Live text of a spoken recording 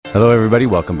Hello, everybody.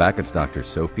 Welcome back. It's Dr.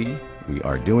 Sophie. We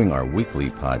are doing our weekly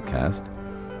podcast.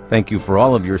 Thank you for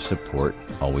all of your support,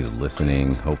 always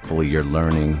listening. Hopefully you're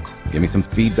learning. Give me some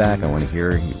feedback. I want to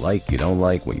hear you like, you don't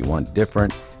like, what you want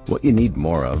different, what you need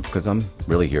more of, because I'm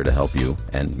really here to help you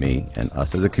and me and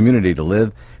us as a community to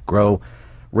live, grow,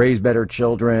 raise better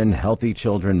children, healthy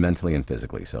children, mentally and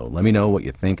physically. So let me know what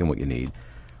you think and what you need.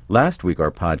 Last week,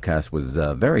 our podcast was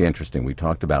very interesting. We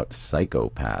talked about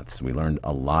psychopaths. We learned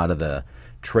a lot of the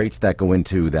traits that go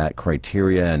into that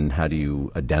criteria and how do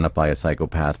you identify a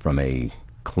psychopath from a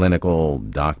clinical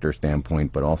doctor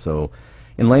standpoint, but also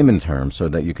in layman terms so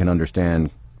that you can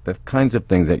understand the kinds of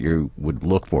things that you would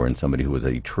look for in somebody who is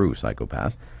a true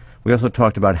psychopath. We also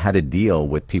talked about how to deal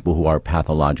with people who are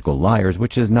pathological liars,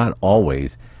 which is not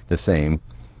always the same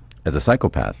as a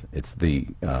psychopath. It's the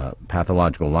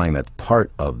pathological lying that's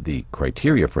part of the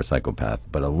criteria for a psychopath,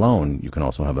 but alone you can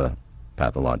also have a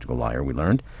pathological liar, we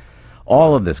learned.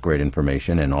 All of this great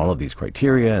information and all of these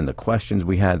criteria and the questions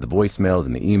we had, the voicemails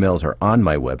and the emails are on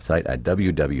my website at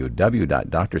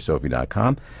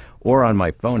www.drsophie.com or on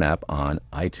my phone app on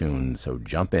iTunes. So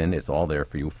jump in. It's all there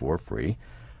for you for free.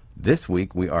 This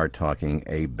week we are talking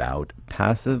about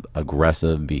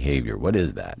passive-aggressive behavior. What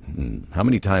is that? And how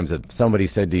many times have somebody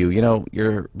said to you, you know,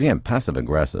 you're being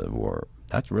passive-aggressive, or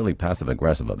that's really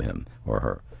passive-aggressive of him or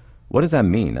her? What does that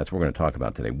mean? That's what we're going to talk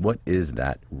about today. What is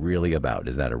that really about?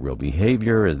 Is that a real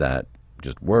behavior? Is that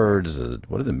just words?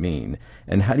 What does it mean?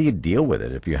 And how do you deal with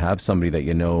it if you have somebody that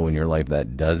you know in your life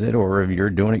that does it, or if you're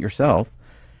doing it yourself?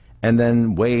 And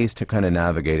then ways to kind of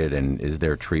navigate it, and is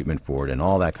there treatment for it, and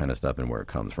all that kind of stuff, and where it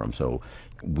comes from. So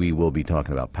we will be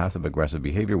talking about passive-aggressive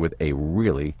behavior with a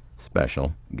really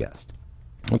special guest.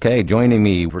 Okay, joining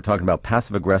me, we're talking about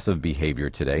passive-aggressive behavior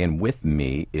today, and with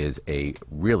me is a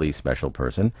really special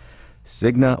person,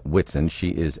 Signe Whitson. She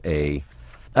is a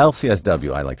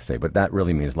LCSW, I like to say, but that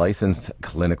really means licensed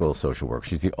clinical social work.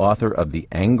 She's the author of The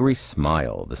Angry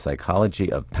Smile, The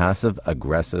Psychology of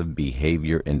Passive-Aggressive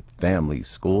Behavior in Families,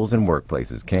 Schools, and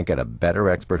Workplaces. Can't get a better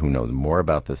expert who knows more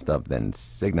about this stuff than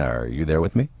Signe. Are you there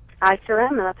with me? I sure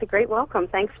am, and that's a great welcome.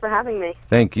 Thanks for having me.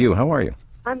 Thank you. How are you?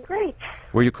 I'm great.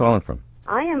 Where are you calling from?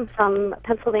 I am from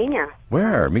Pennsylvania.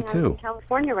 Where? Me I'm too. in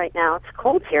California right now. It's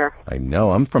cold here. I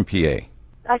know. I'm from PA.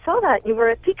 I saw that. You were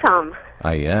at PCOM.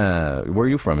 Where are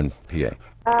you from in PA?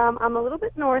 I'm a little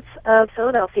bit north of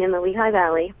Philadelphia in the Lehigh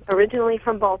Valley, originally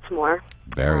from Baltimore.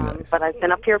 Very nice. But I've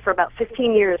been up here for about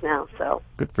 15 years now, so.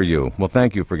 Good for you. Well,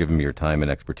 thank you for giving me your time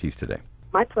and expertise today.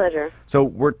 My pleasure. So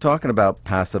we're talking about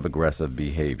passive-aggressive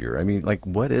behavior. I mean, like,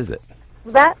 what is it?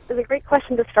 That is a great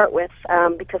question to start with,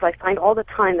 because I find all the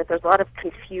time that there's a lot of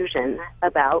confusion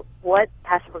about what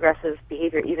passive-aggressive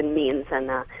behavior even means, and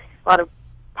a lot of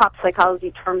pop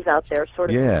psychology terms out there sort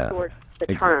of distort the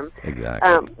term.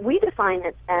 Exactly. We define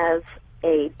it as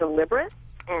a deliberate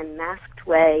and masked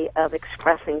way of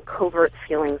expressing covert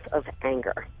feelings of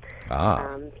anger.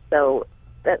 So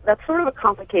that's sort of a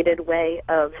complicated way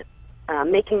of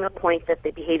making the point that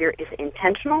the behavior is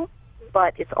intentional,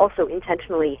 but it's also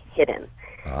intentionally hidden.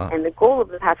 And the goal of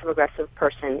the passive-aggressive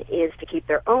person is to keep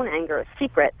their own anger a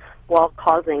secret while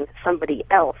causing somebody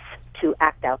else to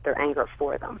act out their anger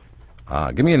for them.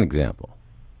 Give me an example.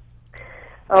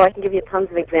 Oh, I can give you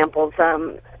tons of examples.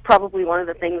 Probably one of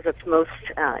the things that's most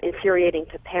infuriating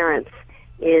to parents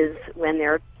is when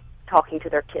they're talking to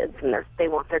their kids and they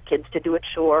want their kids to do a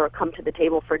chore or come to the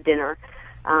table for dinner,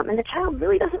 and the child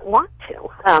really doesn't want to.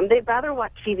 They'd rather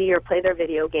watch TV or play their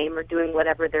video game or doing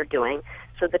whatever they're doing.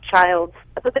 But the child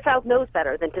knows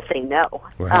better than to say no,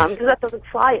 because that doesn't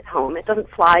fly at home. It doesn't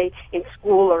fly in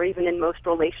school or even in most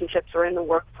relationships or in the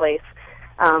workplace.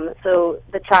 So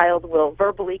the child will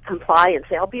verbally comply and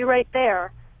say, I'll be right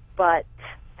there, but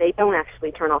they don't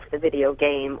actually turn off the video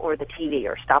game or the TV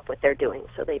or stop what they're doing.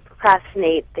 So they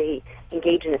procrastinate, they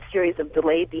engage in a series of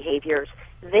delayed behaviors.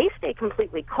 They stay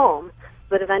completely calm,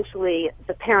 but eventually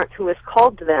the parent who has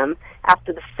called to them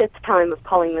after the fifth time of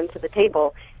calling them to the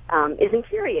table is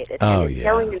infuriated and is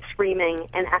yelling and screaming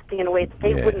and acting in a way that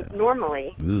they wouldn't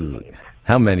normally.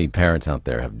 How many parents out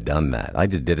there have done that? I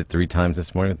just did it 3 times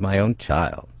this morning with my own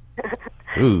child.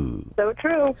 Ooh. So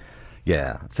true.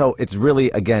 Yeah. So it's really,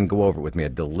 again, go over it with me, a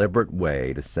deliberate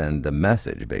way to send a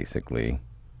message, basically,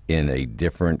 in a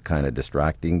different kind of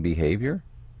distracting behavior?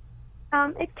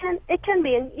 It can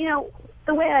be. And,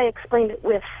 the way I explained it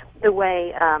with the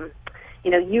way,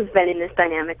 you've been in this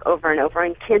dynamic over and over,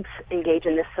 and kids engage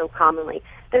in this so commonly.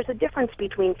 There's a difference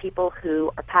between people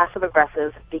who are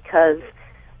passive-aggressive because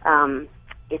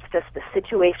it's just the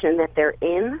situation that they're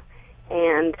in,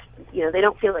 and they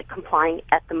don't feel like complying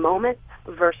at the moment,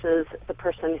 versus the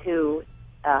person who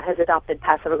has adopted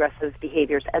passive-aggressive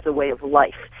behaviors as a way of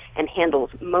life. and handles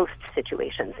most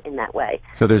situations in that way.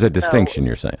 So there's a distinction,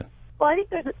 you're saying? Well, I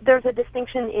think there's a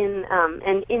distinction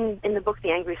and in the book, The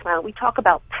Angry Smile, we talk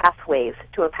about pathways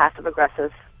to a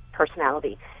passive-aggressive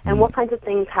personality and what kinds of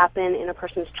things happen in a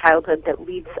person's childhood that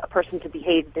leads a person to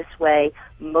behave this way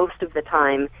most of the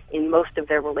time in most of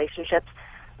their relationships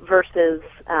versus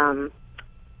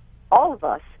all of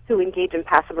us who engage in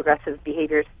passive-aggressive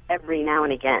behaviors every now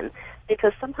and again,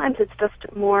 because sometimes it's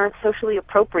just more socially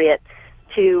appropriate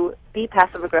to be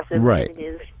passive-aggressive right. than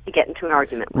it is to get into an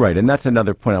argument with. Right, and that's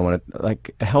another point I want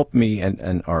to, help me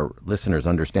and our listeners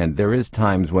understand. There is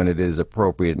times when it is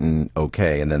appropriate and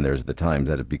okay, and then there's the times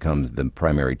that it becomes the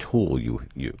primary tool you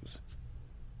use,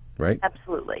 right?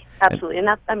 Absolutely, and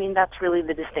that's really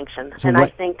the distinction. So and I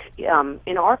think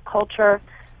in our culture,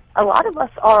 a lot of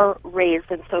us are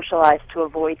raised and socialized to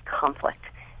avoid conflict.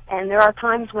 And there are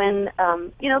times when,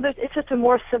 it's just a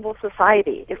more civil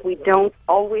society. If we don't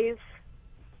always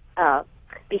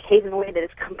behave in a way that is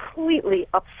completely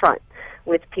upfront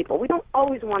with people. We don't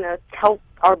always want to tell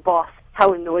our boss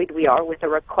how annoyed we are with a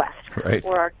request, right.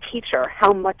 or our teacher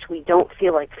how much we don't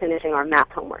feel like finishing our math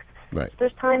homework. Right.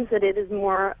 There's times that it is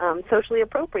more socially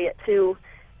appropriate to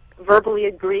verbally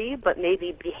agree, but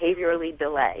maybe behaviorally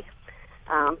delay.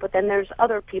 But then there's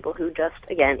other people who just,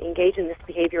 again, engage in this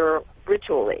behavior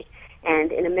ritually.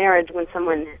 And in a marriage, when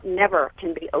someone never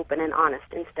can be open and honest,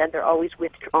 instead they're always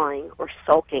withdrawing or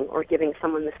sulking or giving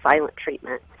someone the silent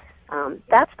treatment,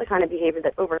 that's the kind of behavior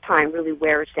that over time really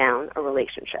wears down a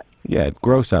relationship. Yeah, it's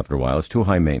gross after a while. It's too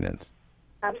high maintenance.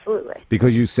 Absolutely.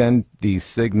 Because you send these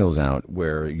signals out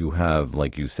where you have,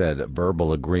 like you said, a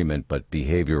verbal agreement but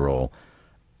behavioral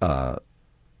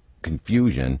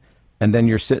confusion. And then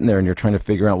you're sitting there and you're trying to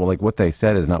figure out, well, like what they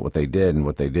said is not what they did, and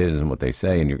what they did isn't what they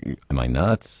say. And am I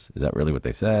nuts? Is that really what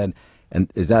they said?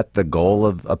 And is that the goal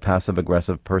of a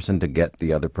passive-aggressive person, to get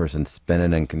the other person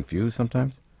spinning and confused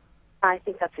sometimes? I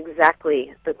think that's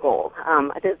exactly the goal.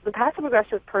 The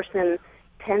passive-aggressive person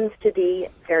tends to be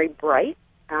very bright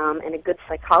and a good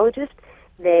psychologist.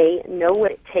 They know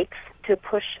what it takes to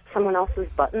push someone else's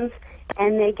buttons,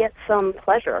 and they get some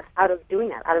pleasure out of doing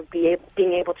that, out of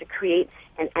being able to create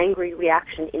an angry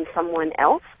reaction in someone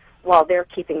else while they're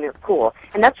keeping their cool.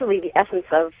 And that's really the essence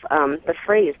of the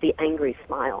phrase, the angry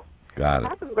smile. Got it. A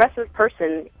passive-aggressive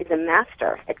person is a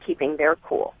master at keeping their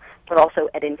cool, but also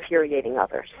at infuriating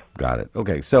others. Got it.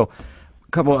 Okay, so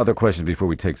a couple other questions before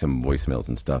we take some voicemails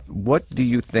and stuff. What do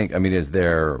you think, is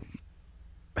there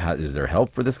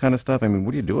help for this kind of stuff?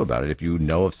 What do you do about it if you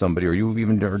know of somebody, or you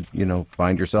even,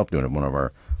 find yourself doing it, one of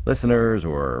our listeners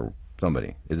or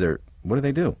somebody? What do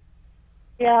they do?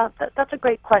 Yeah, that's a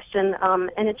great question,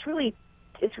 and it's really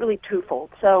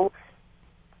twofold. So,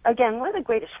 again, one of the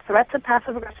greatest threats of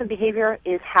passive-aggressive behavior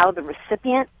is how the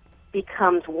recipient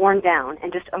becomes worn down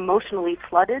and just emotionally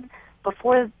flooded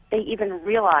before they even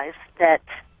realize that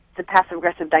the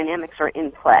passive-aggressive dynamics are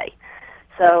in play.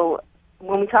 So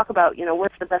when we talk about,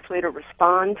 what's the best way to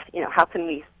respond, how can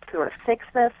we sort of fix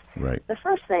this? Right. The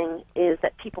first thing is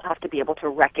that people have to be able to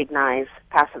recognize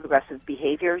passive-aggressive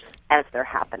behaviors as they're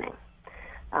happening.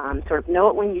 Sort of know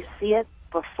it when you see it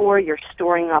before you're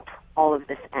storing up all of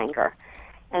this anger.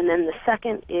 And then the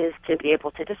second is to be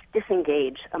able to just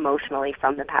disengage emotionally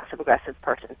from the passive-aggressive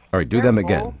person. All right, do them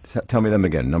again. Tell me them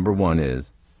again. Number one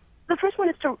is? The first one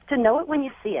is to know it when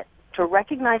you see it, to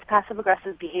recognize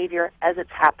passive-aggressive behavior as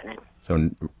it's happening. So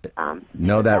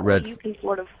know that red... You can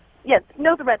sort of,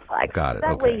 know the red flag. Got it,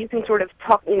 That okay. way you can sort of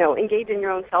talk, engage in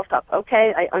your own self-talk.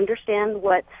 Okay, I understand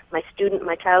what my student,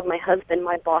 my child, my husband,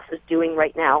 my boss is doing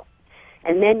right now.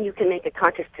 And then you can make a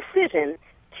conscious decision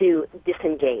to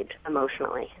disengage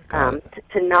emotionally,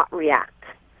 to not react.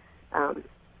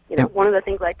 One of the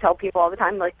things I tell people all the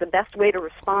time, like the best way to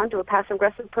respond to a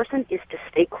passive-aggressive person is to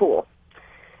stay cool.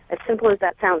 As simple as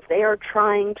that sounds, they are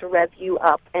trying to rev you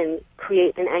up and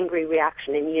create an angry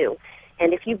reaction in you.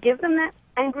 And if you give them that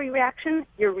angry reaction,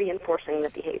 you're reinforcing the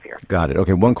behavior. Got it.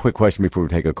 Okay, one quick question before we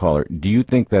take a caller. Do you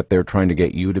think that they're trying to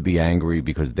get you to be angry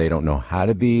because they don't know how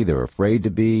to be, they're afraid to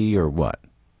be, or what?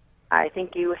 I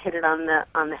think you hit it on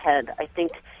the head. I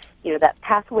think, that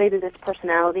pathway to this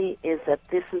personality is that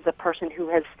this is a person who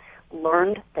has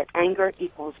learned that anger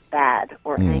equals bad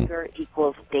or anger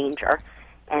equals danger.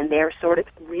 And they're sort of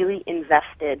really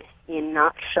invested in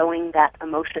not showing that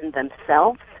emotion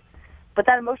themselves. But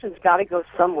that emotion's got to go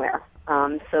somewhere.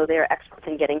 So they're experts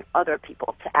in getting other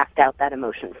people to act out that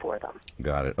emotion for them.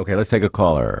 Got it. Okay, let's take a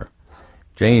caller.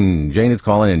 Jane is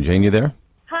calling in. Jane, you there?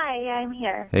 Hi, I'm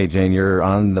here. Hey, Jane, you're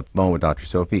on the phone with Dr.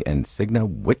 Sophie and Signa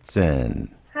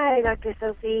Whitson. Hi, Dr.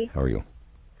 Sophie. How are you?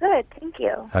 Good, thank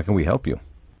you. How can we help you?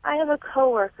 I have a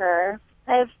coworker,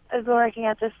 I've been working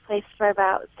at this place for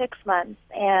about 6 months,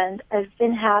 and I've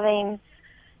been having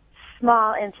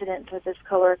small incidents with this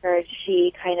coworker.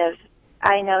 She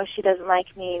I know she doesn't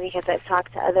like me because I've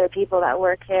talked to other people that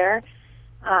work there,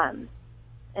 and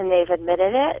they've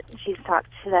admitted it. She's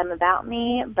talked to them about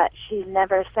me, but she's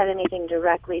never said anything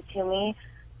directly to me.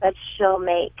 But she'll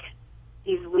make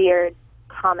these weird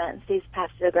comments, these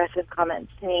passive-aggressive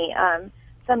comments to me,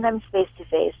 sometimes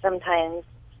face-to-face, sometimes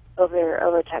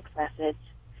over text message.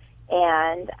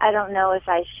 And I don't know if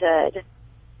I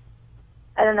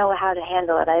don't know how to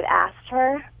handle it. I've asked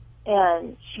her,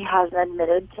 and she hasn't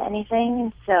admitted to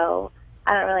anything, so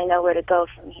I don't really know where to go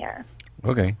from here.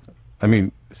 Okay. I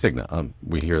mean, Signa,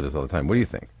 we hear this all the time. What do you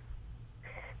think?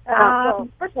 Well,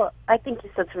 first of all, I think you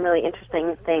said some really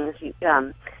interesting things.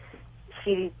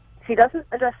 She doesn't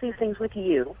address these things with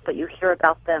you, but you hear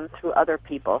about them through other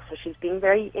people. So she's being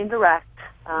very indirect,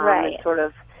 Right. and sort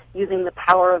of using the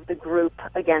power of the group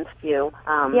against you.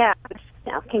 Yeah. Which,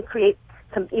 can create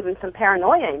even some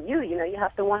paranoia in you. You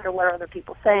have to wonder what are other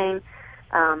people saying.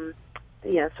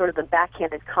 Sort of the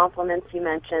backhanded compliments you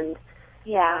mentioned.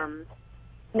 Yeah.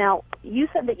 Now, you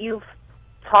said that you've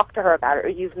talked to her about it, or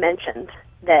you've mentioned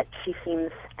that she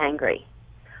seems angry.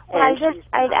 Well,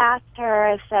 I'd asked her,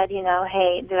 I said,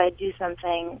 hey, did I do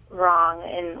something wrong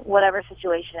in whatever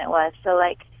situation it was? So,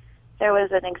 there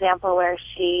was an example where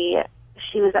she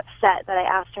was upset that I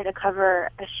asked her to cover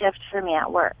a shift for me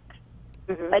at work.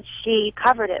 Mm-hmm. But she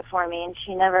covered it for me, and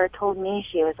she never told me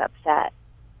she was upset.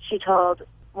 She told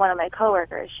one of my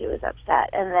coworkers she was upset,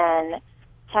 and then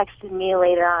texted me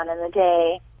later on in the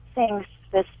day saying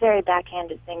this very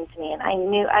backhanded thing to me, and I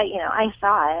knew, I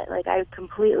saw it. I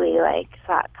completely,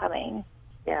 saw it coming.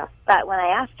 Yeah. But when I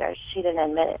asked her, she didn't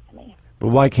admit it to me. But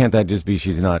why can't that just be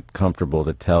she's not comfortable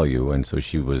to tell you, and so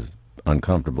she was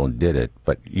uncomfortable and did it,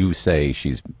 but you say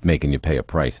she's making you pay a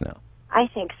price now? I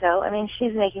think so. I mean,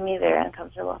 she's making me very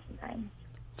uncomfortable sometimes.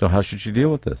 So how should she deal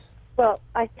with this? Well,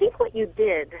 I think what you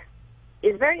did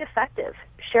is very effective.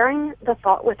 Sharing the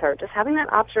thought with her, just having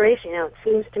that observation, it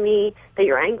seems to me that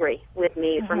you're angry with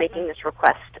me for making this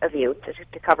request of you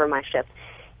to cover my shift.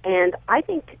 And I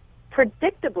think,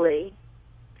 predictably,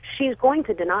 she's going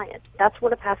to deny it. That's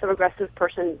what a passive-aggressive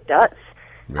person does.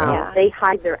 Yeah. They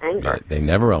hide their anger. They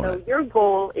never own So it. your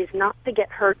goal is not to get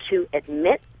her to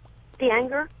admit the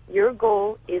anger. Your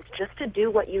goal is just to do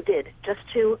what you did, just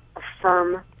to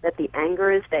affirm that the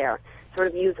anger is there. Sort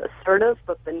of use assertive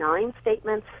but benign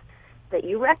statements that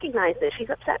you recognize that she's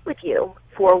upset with you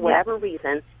for whatever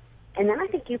reason, and then I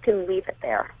think you can leave it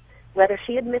there. Whether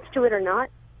she admits to it or not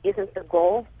isn't the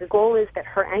goal. The goal is that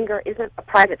her anger isn't a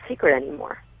private secret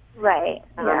anymore. Right.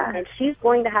 Yeah. And she's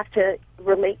going to have to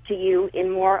relate to you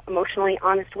in more emotionally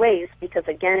honest ways because,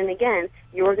 again and again,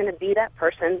 you're going to be that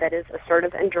person that is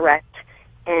assertive and direct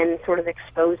and sort of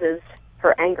exposes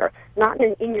her anger, not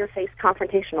in an in-your-face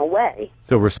confrontational way.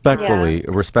 So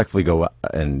respectfully go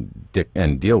and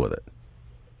deal with it.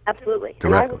 Absolutely.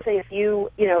 Directly. And I would say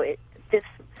if this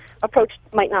approach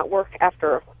might not work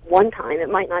after one time, it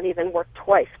might not even work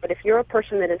twice, but if you're a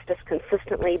person that is just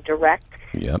consistently direct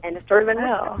and assertive and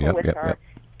respectful with her,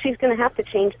 she's going to have to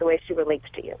change the way she relates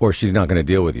to you. Or she's not going to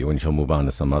deal with you and she'll move on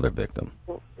to some other victim.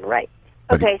 Right.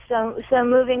 Okay, so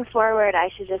moving forward, I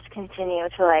should just continue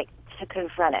to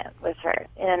confront it with her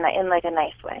in a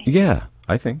nice way. Yeah,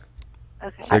 I think.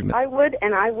 Okay. I would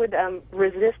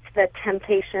resist the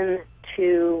temptation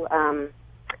to,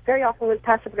 very often with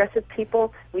passive-aggressive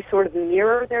people, we sort of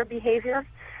mirror their behavior.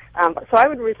 So I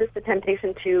would resist the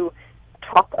temptation to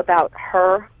talk about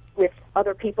her with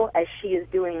other people as she is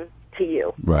doing to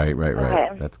you. Right. Okay.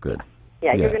 That's good.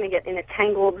 Yeah, you're going to get in a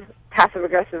tangled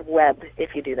passive-aggressive web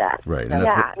if you do that. Right. So And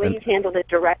that's the way you've handled it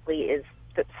directly is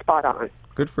spot on.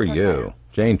 good for you.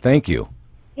 Jane, thank you.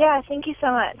 Yeah, thank you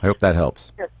so much. I hope that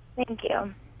helps. Sure. Thank you.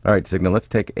 All right, Signa, let's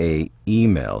take a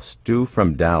email. Stu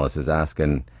from Dallas is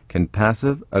asking, can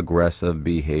passive-aggressive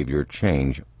behavior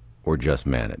change or just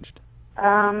managed?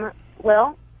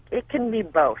 Well, it can be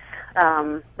both.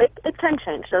 It can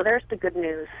change. So there's the good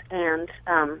news. And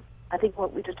I think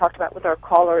what we just talked about with our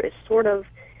caller is sort of,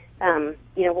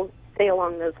 we'll stay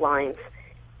along those lines.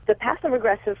 The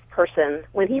passive-aggressive person,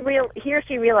 when he or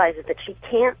she realizes that she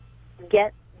can't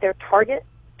get their target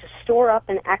to store up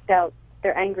and act out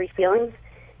their angry feelings,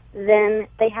 then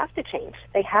they have to change.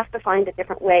 They have to find a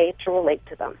different way to relate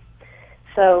to them.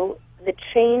 So the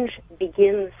change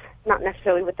begins not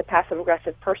necessarily with the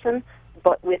passive-aggressive person,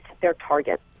 but with their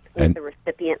target, with the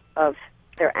recipient of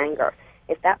their anger.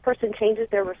 If that person changes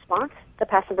their response, the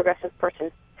passive-aggressive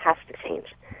person has to change.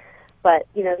 But,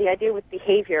 the idea with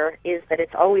behavior is that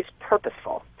it's always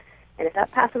purposeful. And if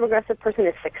that passive-aggressive person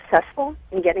is successful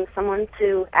in getting someone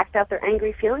to act out their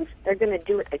angry feelings, they're going to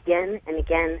do it again and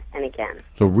again and again.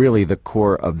 So really the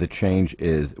core of the change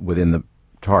is within the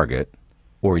target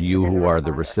or you who are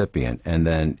the recipient. And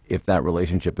then if that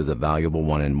relationship is a valuable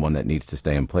one and one that needs to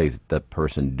stay in place, the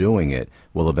person doing it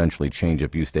will eventually change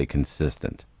if you stay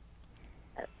consistent.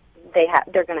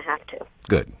 They're going to have to.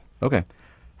 Good. Okay.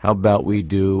 How about we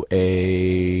do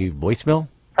a voicemail?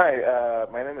 Hi,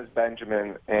 my name is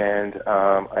Benjamin, and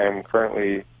I am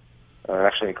currently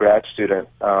actually a grad student,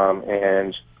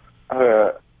 and I have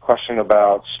a question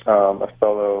about a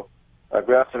fellow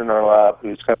grad student in our lab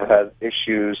who's kind of had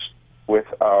issues with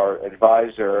our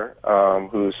advisor,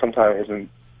 who sometimes isn't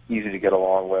easy to get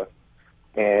along with.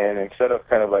 And instead of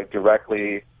kind of like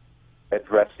directly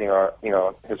addressing our,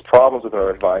 his problems with our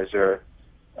advisor,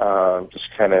 just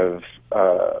kind of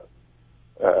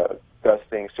does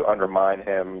things to undermine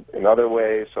him in other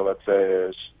ways. So let's say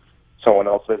there's someone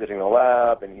else visiting the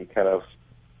lab, and he kind of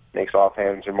makes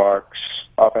offhand remarks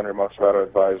about our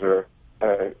advisor.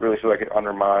 And I really feel like it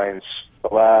undermines the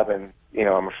lab, and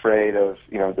I'm afraid of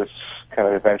this kind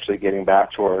of eventually getting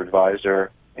back to our advisor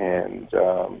and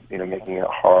making it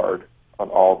hard on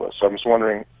all of us. So I'm just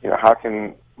wondering, how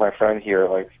can my friend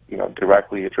here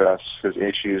directly address his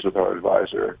issues with our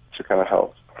advisor to kind of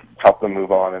help them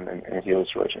move on and heal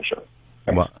this relationship?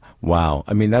 Thanks. Wow.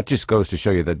 I mean, that just goes to show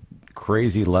you the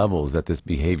crazy levels that this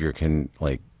behavior can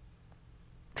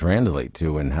translate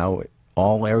to, and how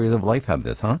all areas of life have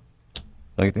this, huh?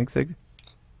 Don't you think, Sig?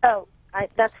 Oh,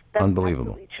 that's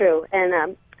unbelievable. Absolutely true.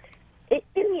 And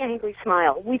in the Angry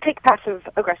Smile, we take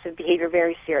passive-aggressive behavior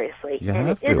very seriously. You and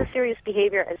have it is to. a serious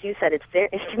behavior. As you said, it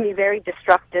can be very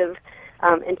destructive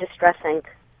and distressing.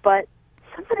 But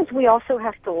sometimes we also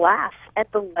have to laugh at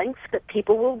the lengths that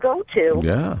people will go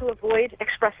to avoid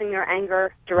expressing their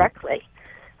anger directly.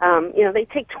 They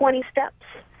take 20 steps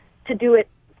to do it,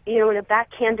 in a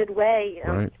backhanded way,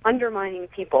 right. undermining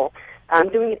people,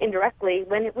 doing it indirectly,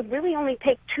 when it would really only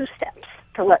take 2 steps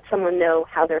to let someone know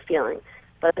how they're feeling.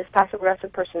 But this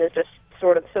passive-aggressive person is just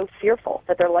sort of so fearful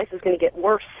that their life is going to get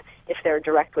worse if they're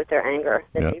direct with their anger,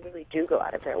 that they really do go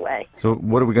out of their way. So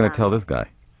what are we going to tell this guy?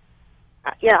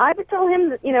 I would tell him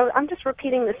that, I'm just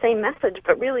repeating the same message,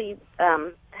 but really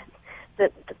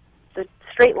the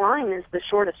straight line is the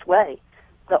shortest way.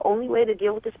 The only way to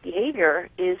deal with this behavior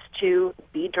is to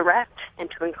be direct and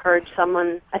to encourage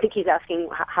someone. I think he's asking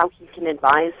how he can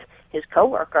advise his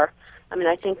coworker. I mean,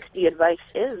 I think the advice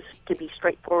is to be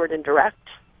straightforward and direct.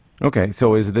 Okay,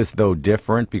 so is this, though,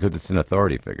 different because it's an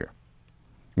authority figure?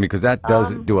 Because that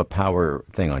does do a power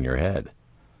thing on your head.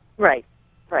 Right.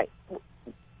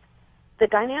 The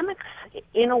dynamics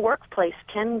in a workplace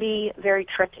can be very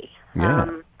tricky. Yeah,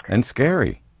 and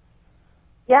scary.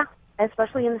 Yeah,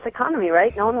 especially in this economy,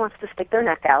 right? No one wants to stick their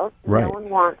neck out. Right. No one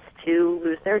wants to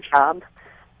lose their job.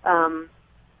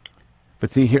 But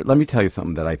see, here, let me tell you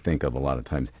something that I think of a lot of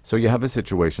times. So you have a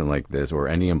situation like this, or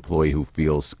any employee who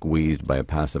feels squeezed by a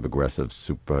passive-aggressive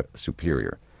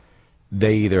superior.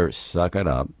 They either suck it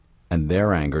up, and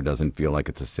their anger doesn't feel like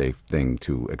it's a safe thing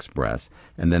to express,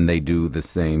 and then they do the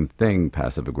same thing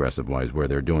passive-aggressive-wise, where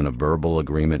they're doing a verbal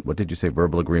agreement. What did you say?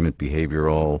 Verbal agreement,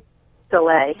 behavioral?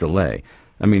 Delay.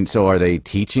 I mean, so are they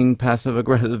teaching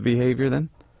passive-aggressive behavior then?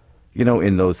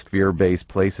 In those fear-based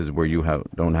places where you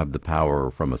don't have the power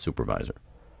from a supervisor?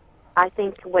 I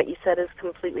think what you said is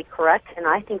completely correct, and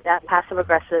I think that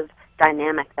passive-aggressive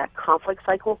dynamic, that conflict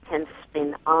cycle, can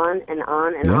spin on and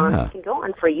on and on. It can go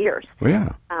on for years. Yeah.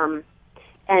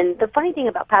 And the funny thing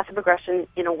about passive aggression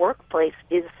in a workplace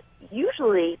is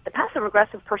usually the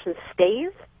passive-aggressive person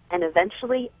stays, and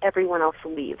eventually everyone else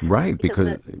leaves. Right, because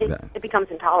it becomes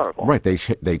intolerable. Right,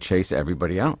 they chase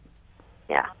everybody out.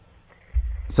 Yeah.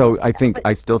 So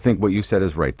I still think what you said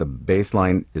is right. The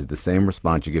baseline is the same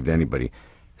response you give to anybody.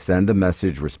 Send the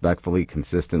message respectfully,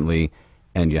 consistently,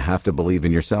 and you have to believe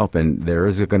in yourself. And there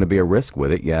is going to be a risk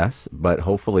with it, yes, but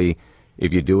hopefully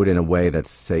if you do it in a way that's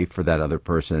safe for that other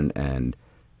person and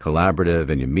collaborative,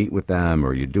 and you meet with them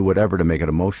or you do whatever to make it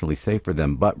emotionally safe for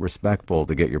them, but respectful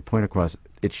to get your point across,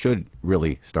 it should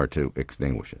really start to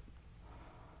extinguish it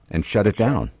and shut it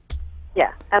down.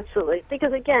 Yeah, absolutely.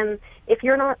 Because again, if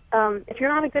you're not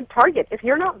a good target, if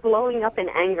you're not blowing up in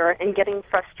anger and getting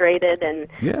frustrated and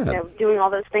doing all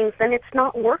those things, then it's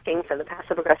not working for the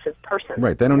passive aggressive person.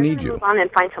 Right, they don't need you. Move on and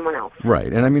find someone else.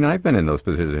 Right, and I mean, I've been in those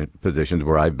positions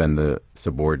where I've been the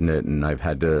subordinate, and I've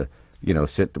had to,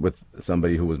 sit with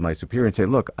somebody who was my superior and say,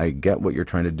 "Look, I get what you're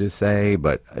trying to say,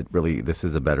 but really, this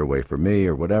is a better way for me,"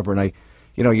 or whatever. And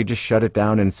you just shut it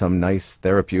down in some nice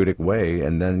therapeutic way,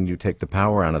 and then you take the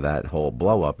power out of that whole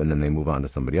blow up, and then they move on to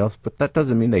somebody else. But that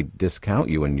doesn't mean they discount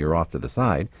you and you're off to the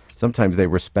side. Sometimes they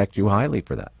respect you highly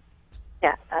for that.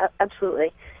 Yeah,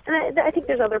 absolutely. And I think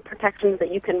there's other protections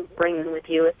that you can bring in with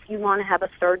you if you want to have a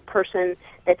third person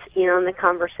that's in on the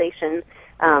conversation,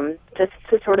 just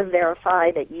to sort of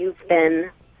verify that you've been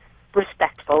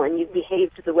respectful and you've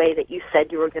behaved the way that you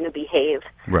said you were going to behave.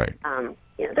 Right.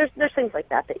 There's things like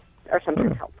that are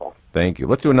sometimes helpful. Thank you.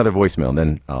 Let's do another voicemail, and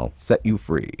then I'll set you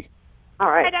free. All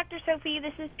right. Hi, Dr. Sophie.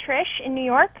 This is Trish in New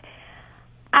York.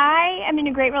 I am in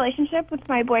a great relationship with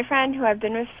my boyfriend, who I've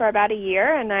been with for about a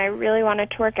year, and I really want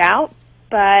it to work out.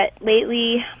 But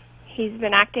lately, he's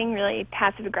been acting really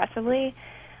passive-aggressively.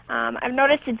 I've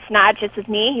noticed it's not just with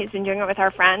me. He's been doing it with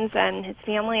our friends and his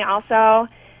family also.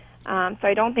 So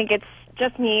I don't think it's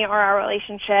just me or our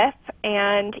relationship.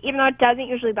 And even though it doesn't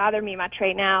usually bother me much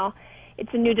right now,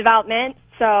 it's a new development.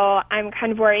 So I'm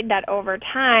kind of worried that over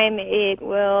time it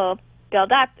will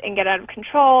build up and get out of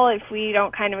control if we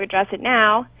don't kind of address it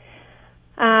now.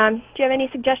 Do you have any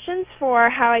suggestions for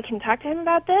how I can talk to him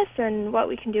about this and what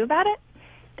we can do about it?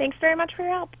 Thanks very much for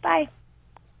your help. Bye.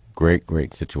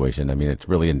 Great situation. I mean, it's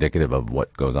really indicative of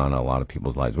what goes on in a lot of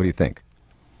people's lives. What do you think?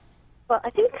 Well, I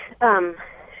think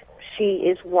she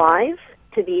is wise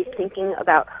to be thinking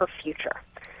about her future.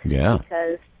 Yeah.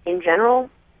 Because in general,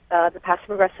 the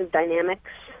passive-aggressive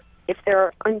dynamics, if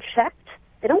they're unchecked,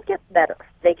 they don't get better.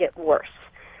 They get worse.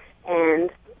 And,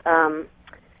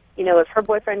 if her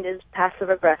boyfriend is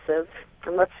passive-aggressive,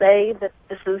 and let's say that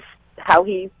this is how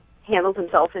he handles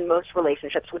himself in most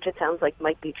relationships, which it sounds like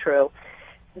might be true,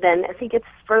 then as he gets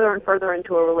further and further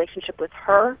into a relationship with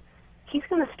her, he's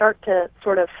going to start to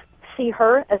sort of see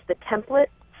her as the template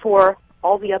for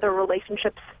all the other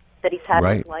relationships that he's had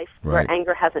in his life where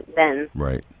anger hasn't been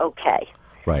okay.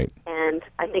 Right. And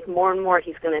I think more and more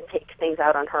he's going to take things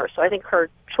out on her. So I think her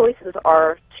choices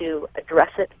are to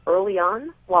address it early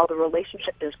on while the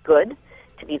relationship is good,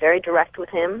 to be very direct with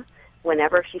him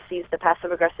whenever she sees the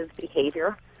passive-aggressive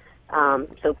behavior.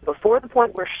 So before the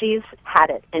point where she's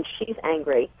had it and she's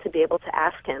angry, to be able to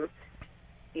ask him,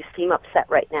 you seem upset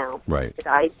right now. Right. Did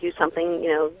I do something,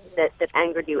 that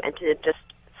angered you? And to just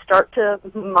start to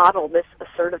model this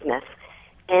assertiveness.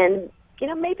 And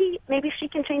maybe she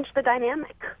can change the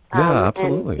dynamic. Yeah,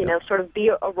 absolutely. And, sort of be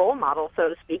a role model, so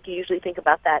to speak. You usually think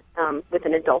about that with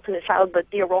an adult and a child, but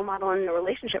be a role model in a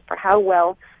relationship for how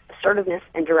well assertiveness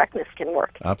and directness can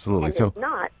work. Absolutely. And so, if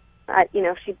not,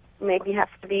 she maybe has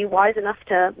to be wise enough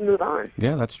to move on.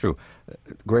 Yeah, that's true.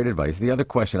 Great advice. The other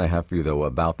question I have for you, though,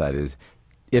 about that is,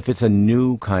 if it's a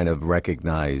new kind of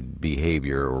recognized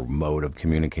behavior or mode of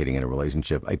communicating in a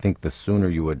relationship, I think the sooner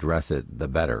you address it, the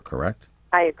better, correct?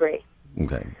 I agree.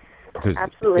 Okay. Because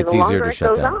absolutely. it's the easier longer to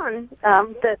shut it goes down.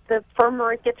 on, the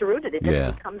firmer it gets rooted. It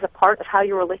just becomes a part of how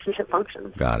your relationship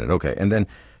functions. Got it. Okay. And then,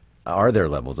 are there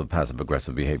levels of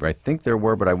passive-aggressive behavior? I think there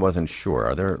were, but I wasn't sure.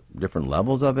 Are there different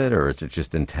levels of it, or is it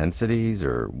just intensities,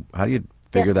 or how do you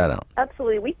figure that out?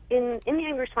 Absolutely. In the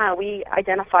Angry Smile, we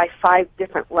identify 5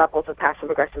 different levels of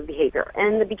passive-aggressive behavior.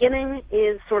 And the beginning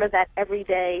is sort of that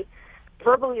everyday,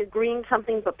 verbally agreeing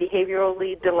something but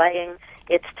behaviorally delaying.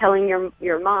 It's telling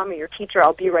your mom or your teacher,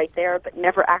 I'll be right there, but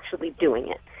never actually doing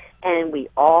it. And we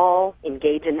all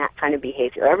engage in that kind of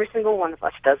behavior. Every single one of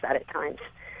us does that at times.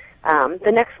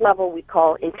 The next level we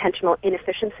call intentional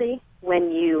inefficiency,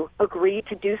 when you agree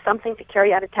to do something to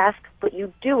carry out a task, but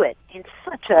you do it in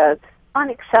such a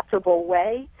unacceptable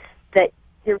way that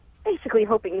you're basically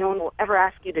hoping no one will ever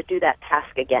ask you to do that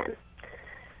task again.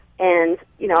 And,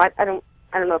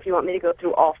 I don't know if you want me to go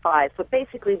through all 5, but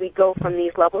basically we go from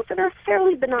these levels that are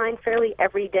fairly benign, fairly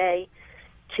everyday,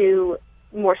 to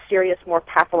more serious, more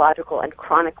pathological and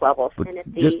chronic levels. But and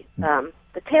at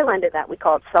the tail end of that, we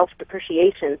call it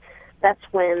self-depreciation. That's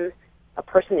when a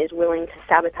person is willing to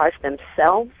sabotage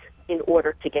themselves in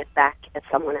order to get back at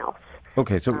someone else.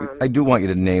 Okay, so I do want you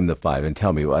to name the 5 and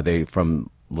tell me, are they from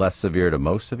less severe to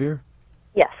most severe?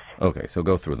 Yes. Okay, so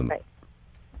go through them. Right.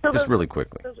 So just really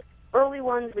quickly. Those early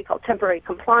ones we call temporary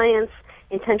compliance,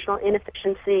 intentional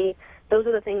inefficiency. Those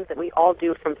are the things that we all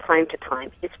do from time to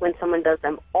time. It's when someone does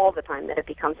them all the time that it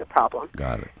becomes a problem.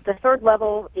 Got it. The third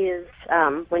level is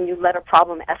when you let a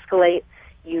problem escalate.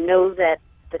 You know that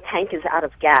the tank is out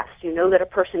of gas. You know that a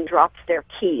person drops their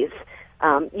keys.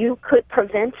 You could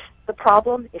prevent the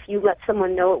problem if you let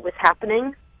someone know it was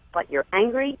happening, but you're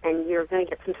angry and you're going to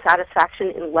get some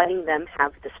satisfaction in letting them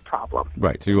have this problem.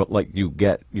 Right. So you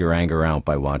get your anger out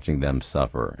by watching them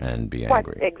suffer and be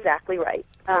angry. Exactly right.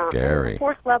 Scary. The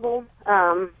fourth level,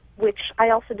 which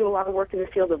I also do a lot of work in the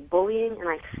field of bullying, and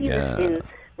I see this in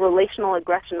relational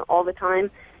aggression all the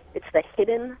time, It's the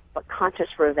hidden but conscious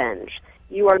revenge.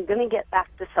 You are going to get back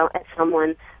at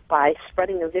someone by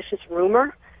spreading a vicious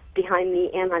rumor behind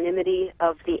the anonymity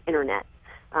of the internet.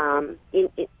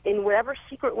 In whatever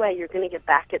secret way, you're going to get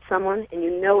back at someone, and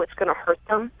you know it's going to hurt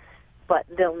them, but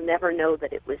they'll never know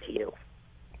that it was you.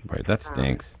 Right, that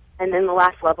stinks. And then the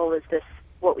last level is this,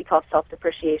 what we call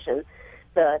self-depreciation.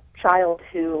 The child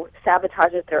who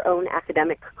sabotages their own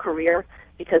academic career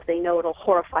because they know it'll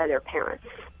horrify their parents.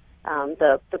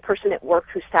 The person at work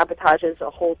who sabotages a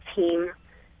whole team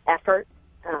effort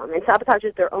and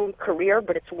sabotages their own career,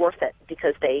 but it's worth it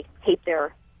because they hate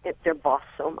their boss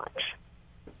so much.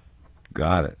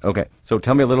 Got it. Okay, so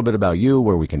tell me a little bit about you,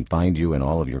 where we can find you and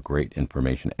all of your great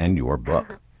information and your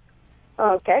book.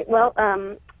 Okay, well,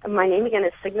 my name again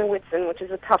is Signe Whitson, which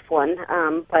is a tough one,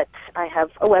 but I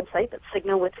have a website that's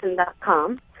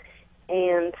signewhitson.com,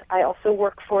 and I also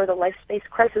work for the LifeSpace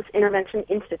Crisis Intervention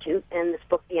Institute, and this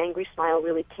book, The Angry Smile,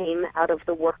 really came out of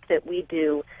the work that we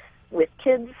do with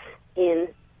kids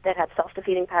that have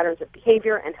self-defeating patterns of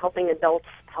behavior and helping adults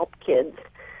help kids.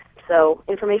 So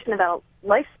information about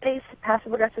LifeSpace,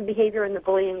 passive-aggressive behavior, and the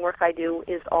bullying work I do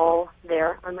is all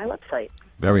there on my website.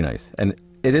 Very nice. And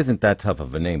it isn't that tough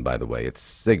of a name, by the way. It's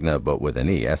Signe, but with an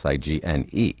E,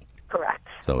 S-I-G-N-E. Correct.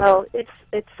 So it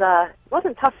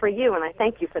wasn't tough for you, and I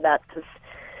thank you for that, because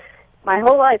my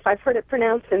whole life I've heard it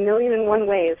pronounced a million and one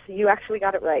ways. You actually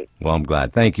got it right. Well, I'm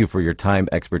glad. Thank you for your time,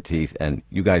 expertise, and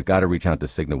you guys got to reach out to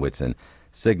Signe Whitson,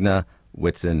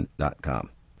 signewhitson.com.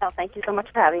 Oh, thank you so much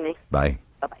for having me. Bye.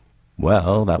 Bye-bye.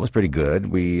 Well, that was pretty good.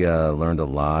 We learned a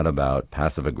lot about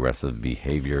passive-aggressive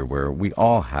behavior, where we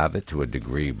all have it to a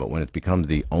degree, but when it becomes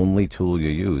the only tool you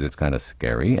use, it's kind of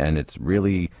scary, and it's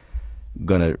really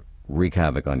going to wreak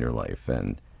havoc on your life.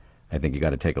 And I think you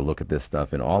got to take a look at this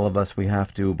stuff. And all of us, we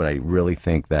have to, but I really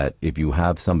think that if you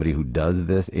have somebody who does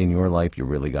this in your life, you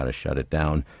really got to shut it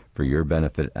down for your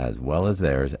benefit as well as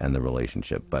theirs and the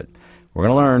relationship. But we're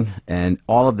going to learn, and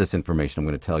all of this information I'm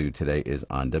going to tell you today is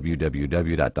on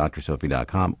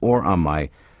www.drsophie.com or on my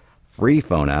free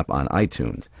phone app on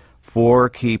iTunes. 4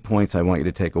 key points I want you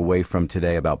to take away from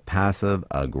today about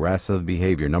passive-aggressive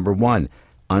behavior. Number 1,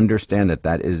 understand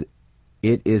that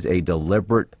it is a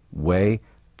deliberate way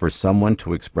for someone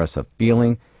to express a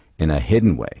feeling in a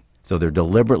hidden way. So they're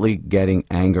deliberately getting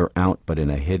anger out, but in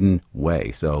a hidden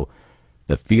way. So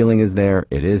the feeling is there,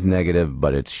 it is negative,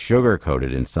 but it's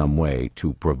sugar-coated in some way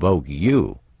to provoke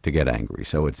you to get angry.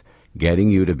 So it's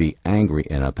getting you to be angry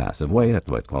in a passive way. That's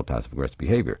why it's called passive-aggressive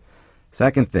behavior.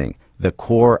 Second thing, the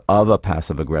core of a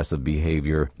passive-aggressive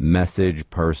behavior message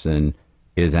person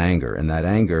is anger. And that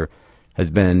anger has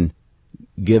been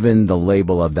given the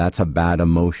label of that's a bad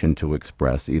emotion to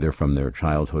express, either from their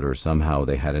childhood or somehow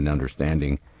they had an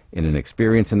understanding in an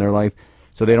experience in their life.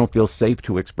 So they don't feel safe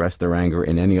to express their anger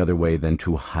in any other way than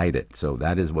to hide it. So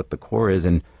that is what the core is.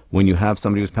 And when you have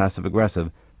somebody who's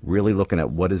passive-aggressive, really looking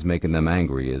at what is making them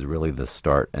angry is really the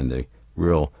start and the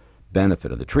real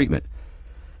benefit of the treatment.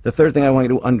 The third thing I want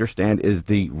you to understand is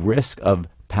the risk of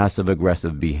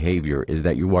passive-aggressive behavior is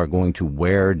that you are going to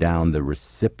wear down the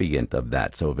recipient of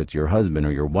that. So if it's your husband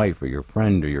or your wife or your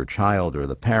friend or your child or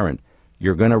the parent,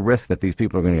 you're going to risk that these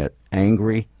people are going to get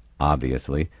angry,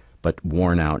 obviously, but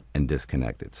worn out and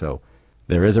disconnected. So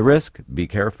there is a risk. Be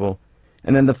careful.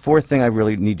 And then the fourth thing I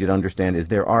really need you to understand is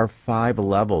there are 5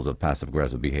 levels of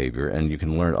passive-aggressive behavior, and you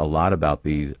can learn a lot about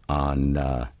these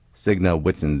on Signe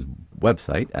Whitson's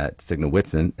website at Signe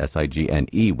Whitson,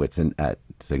 S-I-G-N-E Whitson, at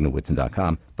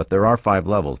signewhitson.com. But there are 5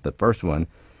 levels. The first one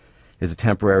is a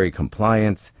temporary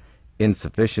compliance,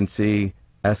 insufficiency,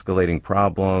 escalating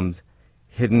problems,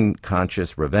 hidden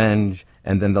conscious revenge,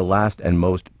 and then the last and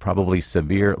most probably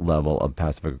severe level of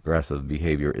passive-aggressive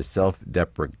behavior is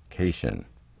self-deprecation,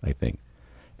 I think.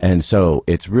 And so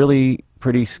it's really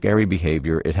pretty scary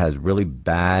behavior. It has really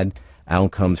bad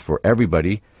outcomes for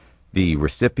everybody, the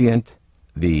recipient,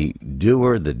 the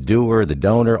doer, the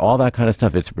donor, all that kind of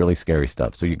stuff. It's really scary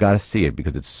stuff. So you got to see it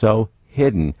because it's so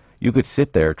hidden. You could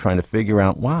sit there trying to figure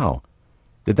out, wow,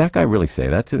 did that guy really say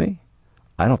that to me?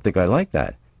 I don't think I like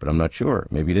that, but I'm not sure.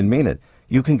 Maybe he didn't mean it.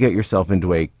 You can get yourself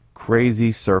into a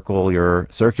crazy circular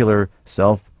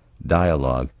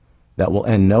self-dialogue that will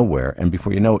end nowhere, and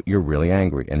before you know it, you're really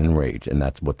angry and enraged, and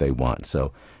that's what they want.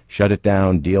 So shut it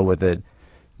down, deal with it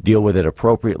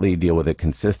appropriately, deal with it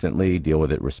consistently, deal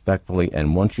with it respectfully,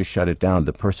 and once you shut it down,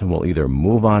 the person will either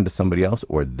move on to somebody else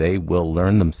or they will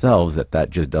learn themselves that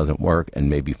just doesn't work and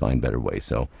maybe find better ways.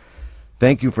 So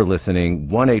thank you for listening.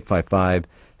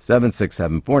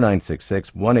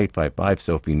 1-855-767-4966,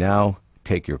 1-855-SOPHIE NOW.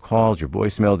 Take your calls, your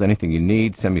voicemails, anything you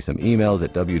need. Send me some emails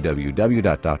at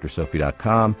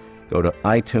www.drsophie.com. Go to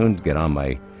iTunes, get on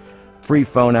my Free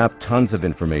phone app, tons of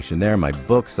information there. My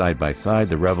book, Side by Side,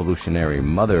 The Revolutionary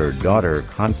Mother-Daughter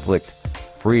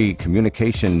Conflict-Free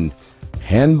Communication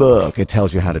Handbook. It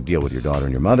tells you how to deal with your daughter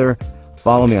and your mother.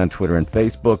 Follow me on Twitter and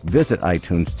Facebook. Visit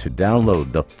iTunes to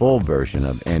download the full version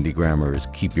of Andy Grammer's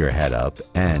Keep Your Head Up.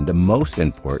 And most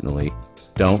importantly,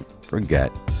 don't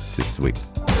forget to sweep.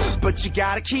 But you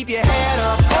gotta keep your head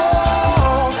up. Oh!